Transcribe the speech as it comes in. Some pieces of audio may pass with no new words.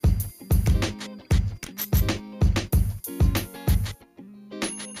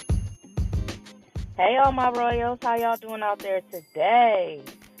Hey, all my royals, how y'all doing out there today?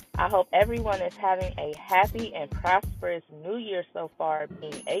 I hope everyone is having a happy and prosperous new year so far,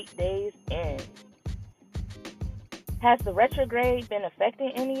 being 8 days in. Has the retrograde been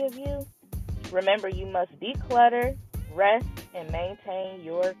affecting any of you? Remember, you must declutter, rest, and maintain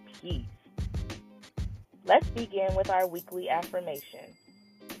your peace. Let's begin with our weekly affirmation.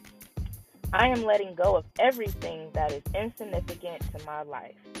 I am letting go of everything that is insignificant to my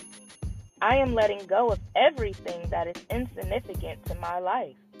life. I am letting go of everything that is insignificant to my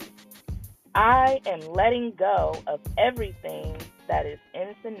life. I am letting go of everything that is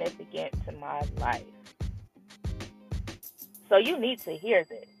insignificant to my life. So you need to hear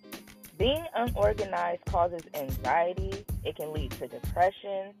this. Being unorganized causes anxiety. It can lead to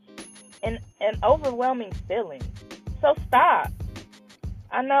depression and an overwhelming feeling. So stop.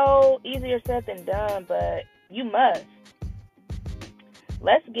 I know easier said than done, but you must.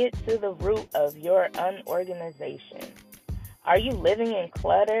 Let's get to the root of your unorganization. Are you living in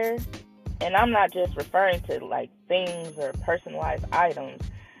clutter? And I'm not just referring to like things or personalized items.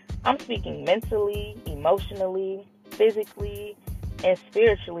 I'm speaking mentally, emotionally, physically, and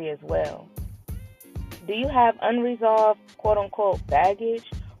spiritually as well. Do you have unresolved quote unquote baggage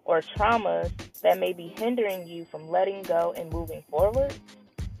or traumas that may be hindering you from letting go and moving forward?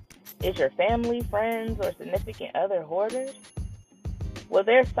 Is your family, friends, or significant other hoarders? Well,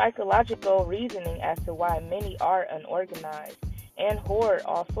 there's psychological reasoning as to why many are unorganized and hoard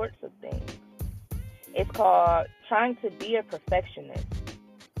all sorts of things. It's called trying to be a perfectionist,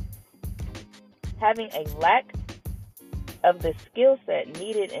 having a lack of the skill set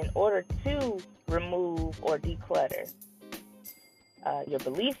needed in order to remove or declutter. Your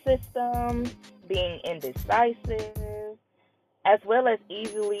belief system, being indecisive, as well as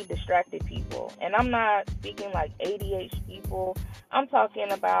easily distracted people. And I'm not speaking like ADHD people. I'm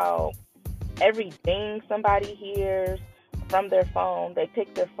talking about everything somebody hears from their phone. They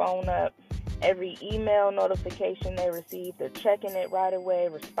pick their phone up. Every email notification they receive, they're checking it right away,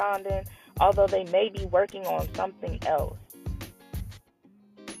 responding, although they may be working on something else.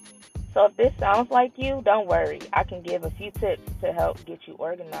 So if this sounds like you, don't worry. I can give a few tips to help get you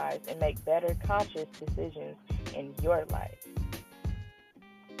organized and make better conscious decisions in your life.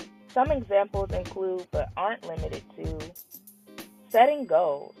 Some examples include, but aren't limited to, setting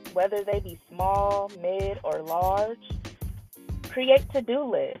goals, whether they be small, mid, or large. Create to-do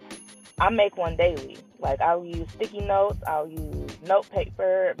lists. I make one daily. Like, I'll use sticky notes, I'll use note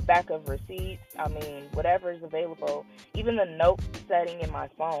paper, back of receipts, whatever is available, even the note setting in my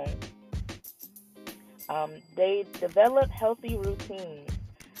phone. They develop healthy routines,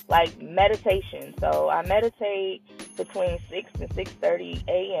 like meditation. So I meditate between 6 and 6:30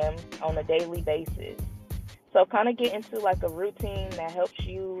 a.m. on a daily basis. So kind of get into like a routine that helps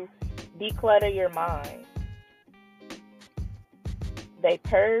you declutter your mind. They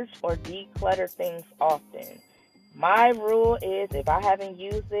purge or declutter things often. My rule is if I haven't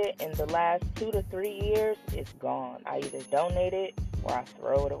used it in the last 2 to 3 years, it's gone. I either donate it or I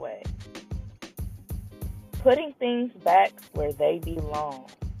throw it away. Putting things back where they belong.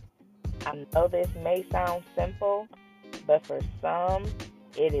 I know this may sound simple, but for some,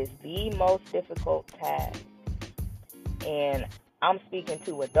 it is the most difficult task. And I'm speaking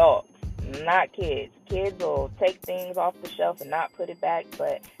to adults, not kids. Kids will take things off the shelf and not put it back,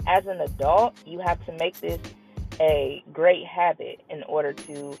 but as an adult, you have to make this a great habit in order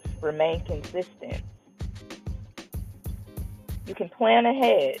to remain consistent. You can plan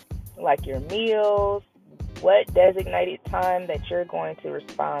ahead, like your meals, what designated time that you're going to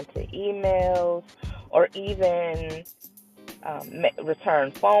respond to emails, or even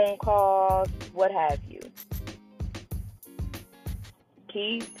return phone calls, what have you.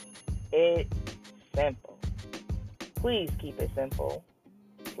 Keep it simple. Please keep it simple.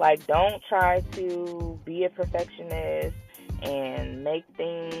 Like, don't try to be a perfectionist and make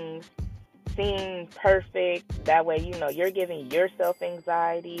things seem perfect. That way, you're giving yourself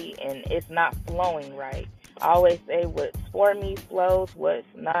anxiety and it's not flowing right. I always say what's for me flows, what's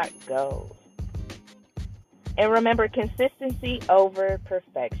not goes. And remember, consistency over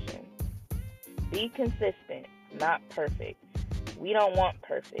perfection. Be consistent, not perfect. We don't want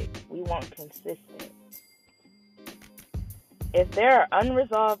perfect. We want consistent. If there are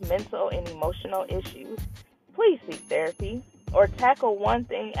unresolved mental and emotional issues, please seek therapy or tackle one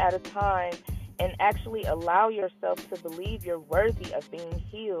thing at a time and actually allow yourself to believe you're worthy of being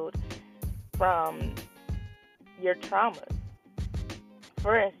healed from your traumas.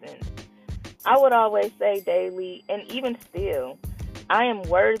 For instance, I would always say daily, and even still, I am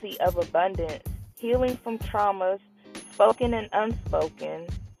worthy of abundance, healing from traumas, spoken and unspoken,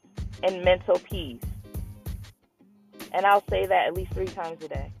 and mental peace. And I'll say that at least 3 times a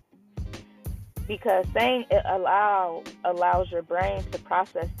day. Because saying it allows your brain to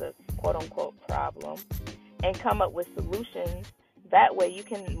process the quote unquote problem and come up with solutions. That way you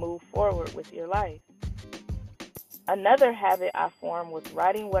can move forward with your life. Another habit I formed was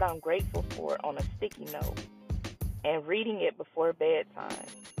writing what I'm grateful for on a sticky note and reading it before bedtime.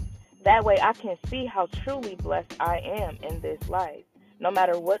 That way I can see how truly blessed I am in this life, no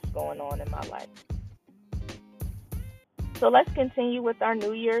matter what's going on in my life. So let's continue with our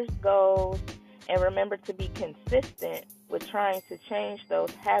New Year's goals and remember to be consistent with trying to change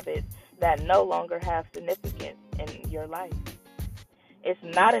those habits that no longer have significance in your life. It's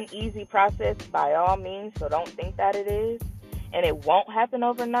not an easy process by all means, so don't think that it is. And it won't happen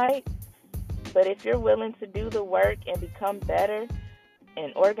overnight. But if you're willing to do the work and become better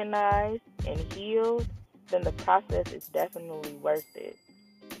and organized and healed, then the process is definitely worth it.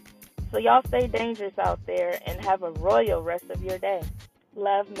 So y'all stay dangerous out there and have a royal rest of your day.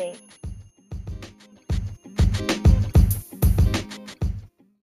 Love me.